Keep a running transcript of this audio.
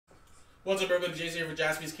What's up, everybody? Jason here for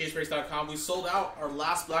JaspysCaseBreaks.com. We sold out our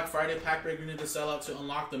last Black Friday pack break. We need to sell out to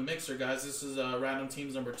unlock the mixer, guys. This is random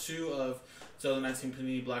teams number 2 of 2019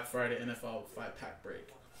 Panini Black Friday NFL 5-pack break.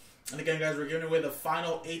 And again, guys, we're giving away the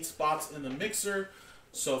final 8 spots in the mixer.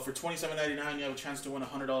 So for $27.99, you have a chance to win a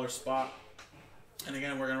 $100 spot. And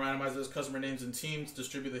again, we're going to randomize those customer names and teams,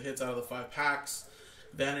 distribute the hits out of the 5 packs.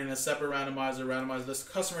 Then in a separate randomizer, randomize this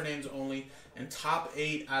customer names only, and top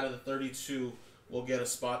 8 out of the 32 will get a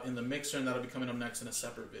spot in the mixer, and that'll be coming up next in a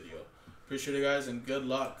separate video. Appreciate it, guys, and good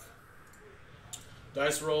luck.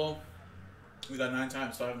 Dice roll. We got 9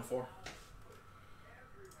 times, 5 and 4.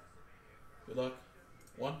 Good luck.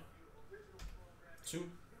 1, 2,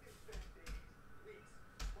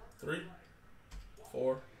 3,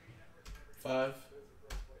 4, 5,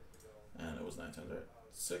 and it was 9 times, right?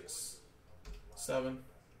 6, 7,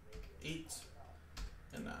 8,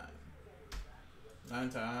 and 9. 9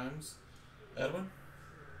 times. Edwin,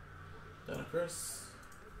 then a Chris.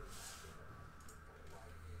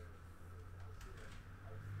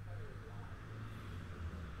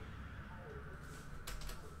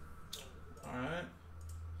 All right.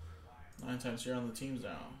 9 times here on the teams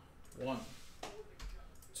now. 1,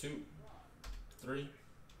 2, 3,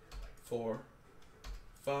 4,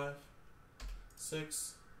 5,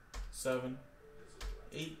 6, 7,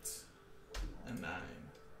 8, and 9.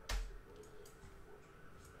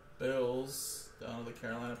 Bills down to the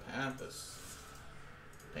Carolina Panthers.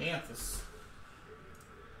 Adam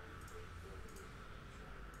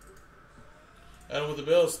with the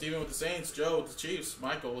Bills, Steven with the Saints, Joe with the Chiefs,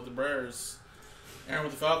 Michael with the Bears, Aaron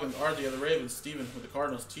with the Falcons, Artie of the Ravens, Steven with the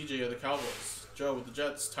Cardinals, TJ of the Cowboys, Joe with the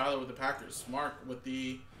Jets, Tyler with the Packers, Mark with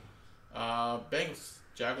the Bengals,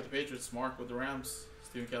 Jack with the Patriots, Mark with the Rams,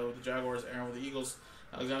 Steven Keller with the Jaguars, Aaron with the Eagles,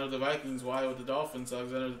 Alexander with the Vikings, Wyatt with the Dolphins,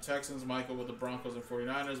 Alexander with the Texans, Michael with the Broncos and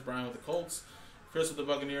 49ers, Brian with the Colts, Chris with the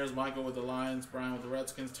Buccaneers, Michael with the Lions, Brian with the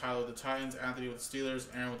Redskins, Tyler with the Titans, Anthony with the Steelers,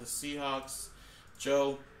 Aaron with the Seahawks,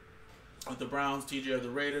 Joe with the Browns, TJ of the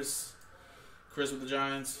Raiders, Chris with the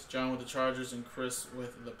Giants, John with the Chargers, and Chris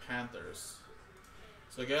with the Panthers.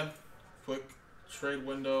 So again, quick trade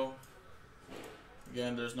window.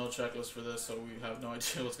 Again, there's no checklist for this, so we have no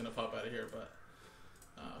idea what's going to pop out of here, but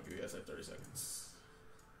I'll give you guys like 30 seconds.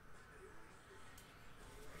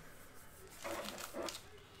 Got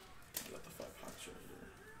the 5 packs right here.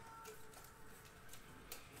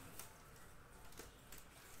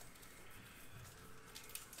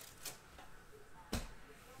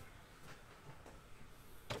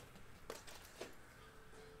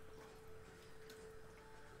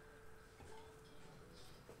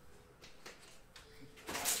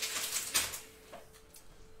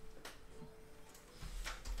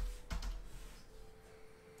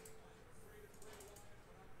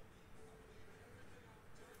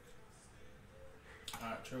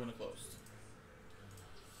 Alright, trade window closed.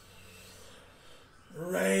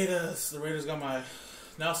 Raiders. The Raiders got my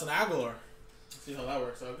Nelson Aguilar. See how that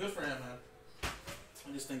works. So good for him, man.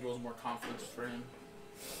 I just think it was more confidence for him.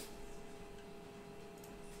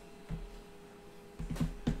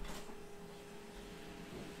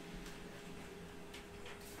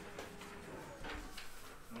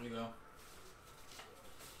 There you go.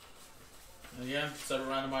 And again, separate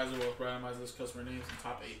randomizer will randomize those customer names and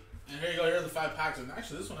top 8. And here you go, here are the 5 packs. And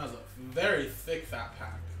actually, this one has a very thick, fat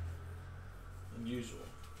pack than usual.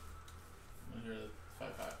 And here are the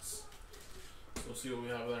 5 packs. So we'll see what we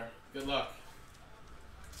have there. Good luck.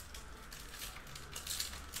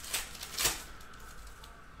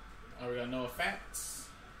 We got Noah Fant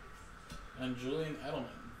and Julian Edelman.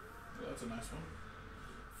 Oh, that's a nice one.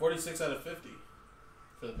 46 out of 50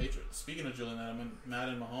 for the Patriots. Speaking of Julian Edelman,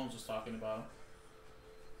 Madden Mahomes was talking about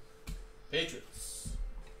Patriots.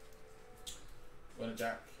 Win a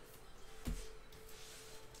Jack.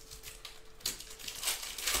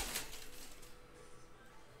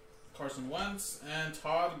 Carson Wentz and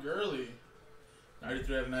Todd Gurley.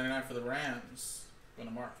 93 out of 99 for the Rams. Going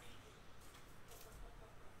to Mark.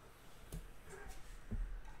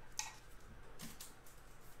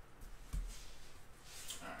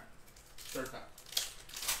 Alright. 3rd pack.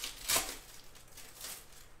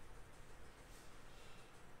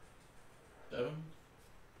 Devin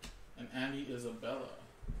and Andy Isabella.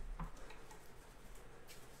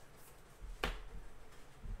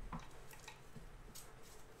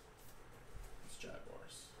 It's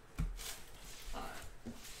Jaguars. Alright.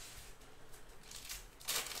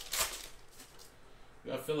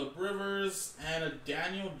 We got Phillip Rivers and a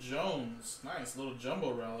Daniel Jones. Nice little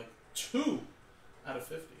jumbo relic. 2 out of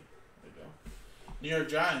 50. There you go. New York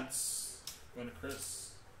Giants. Going to Chris.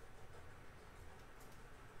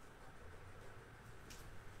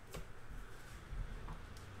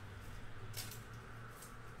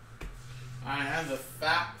 And the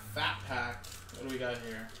fat pack. What do we got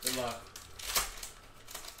here? Good luck.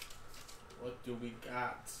 What do we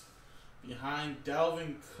got? Behind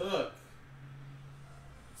Delvin Cook.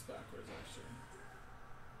 It's backwards, actually.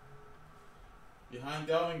 Behind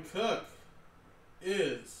Delvin Cook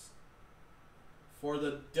is, for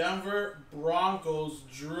the Denver Broncos,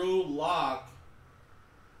 Drew Lock.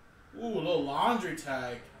 Ooh, a little laundry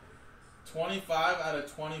tag. 25 out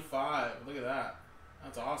of 25. Look at that.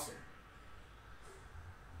 That's awesome.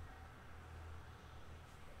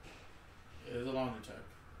 It is a laundry tag.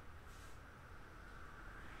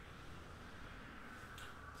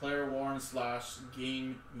 Player worn /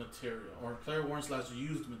 game material. Or player worn /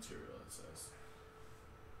 used material, it says.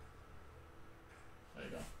 There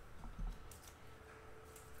you go.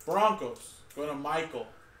 Broncos. Go to Michael.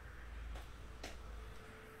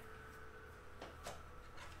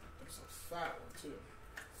 There's a fat one, too.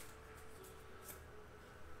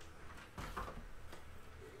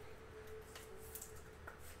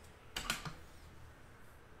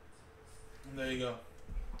 And there you go.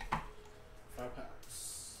 5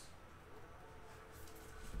 packs.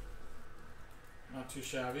 Not too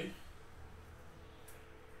shabby.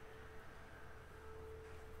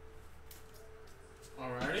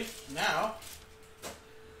 Alrighty, now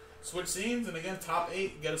switch scenes, and again, top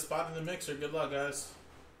 8 get a spot in the mixer. Good luck, guys.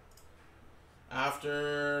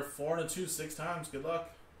 After 4 and a 2, 6 times. Good luck.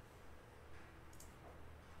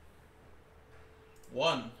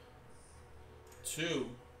 1, 2,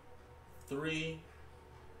 3,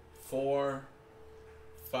 4,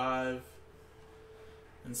 5,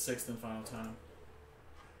 and 6th and final time.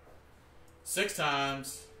 6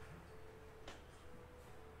 times.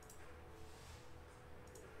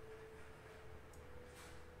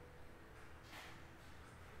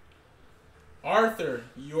 Arthur,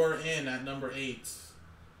 you're in at number 8.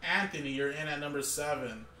 Anthony, you're in at number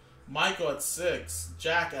 7. Michael at 6.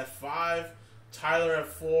 Jack at 5. Tyler at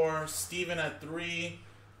 4. Steven at 3.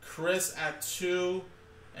 Chris at 2.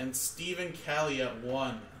 And Stephen Kelly at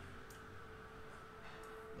 1.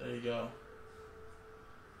 There you go.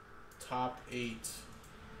 Top 8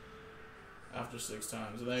 after 6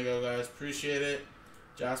 times. So there you go, guys. Appreciate it.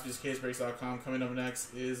 JaspysCaseBreaks.com. Coming up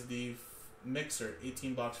next is the Mixer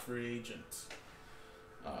 18 box free agent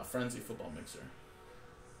Frenzy football mixer.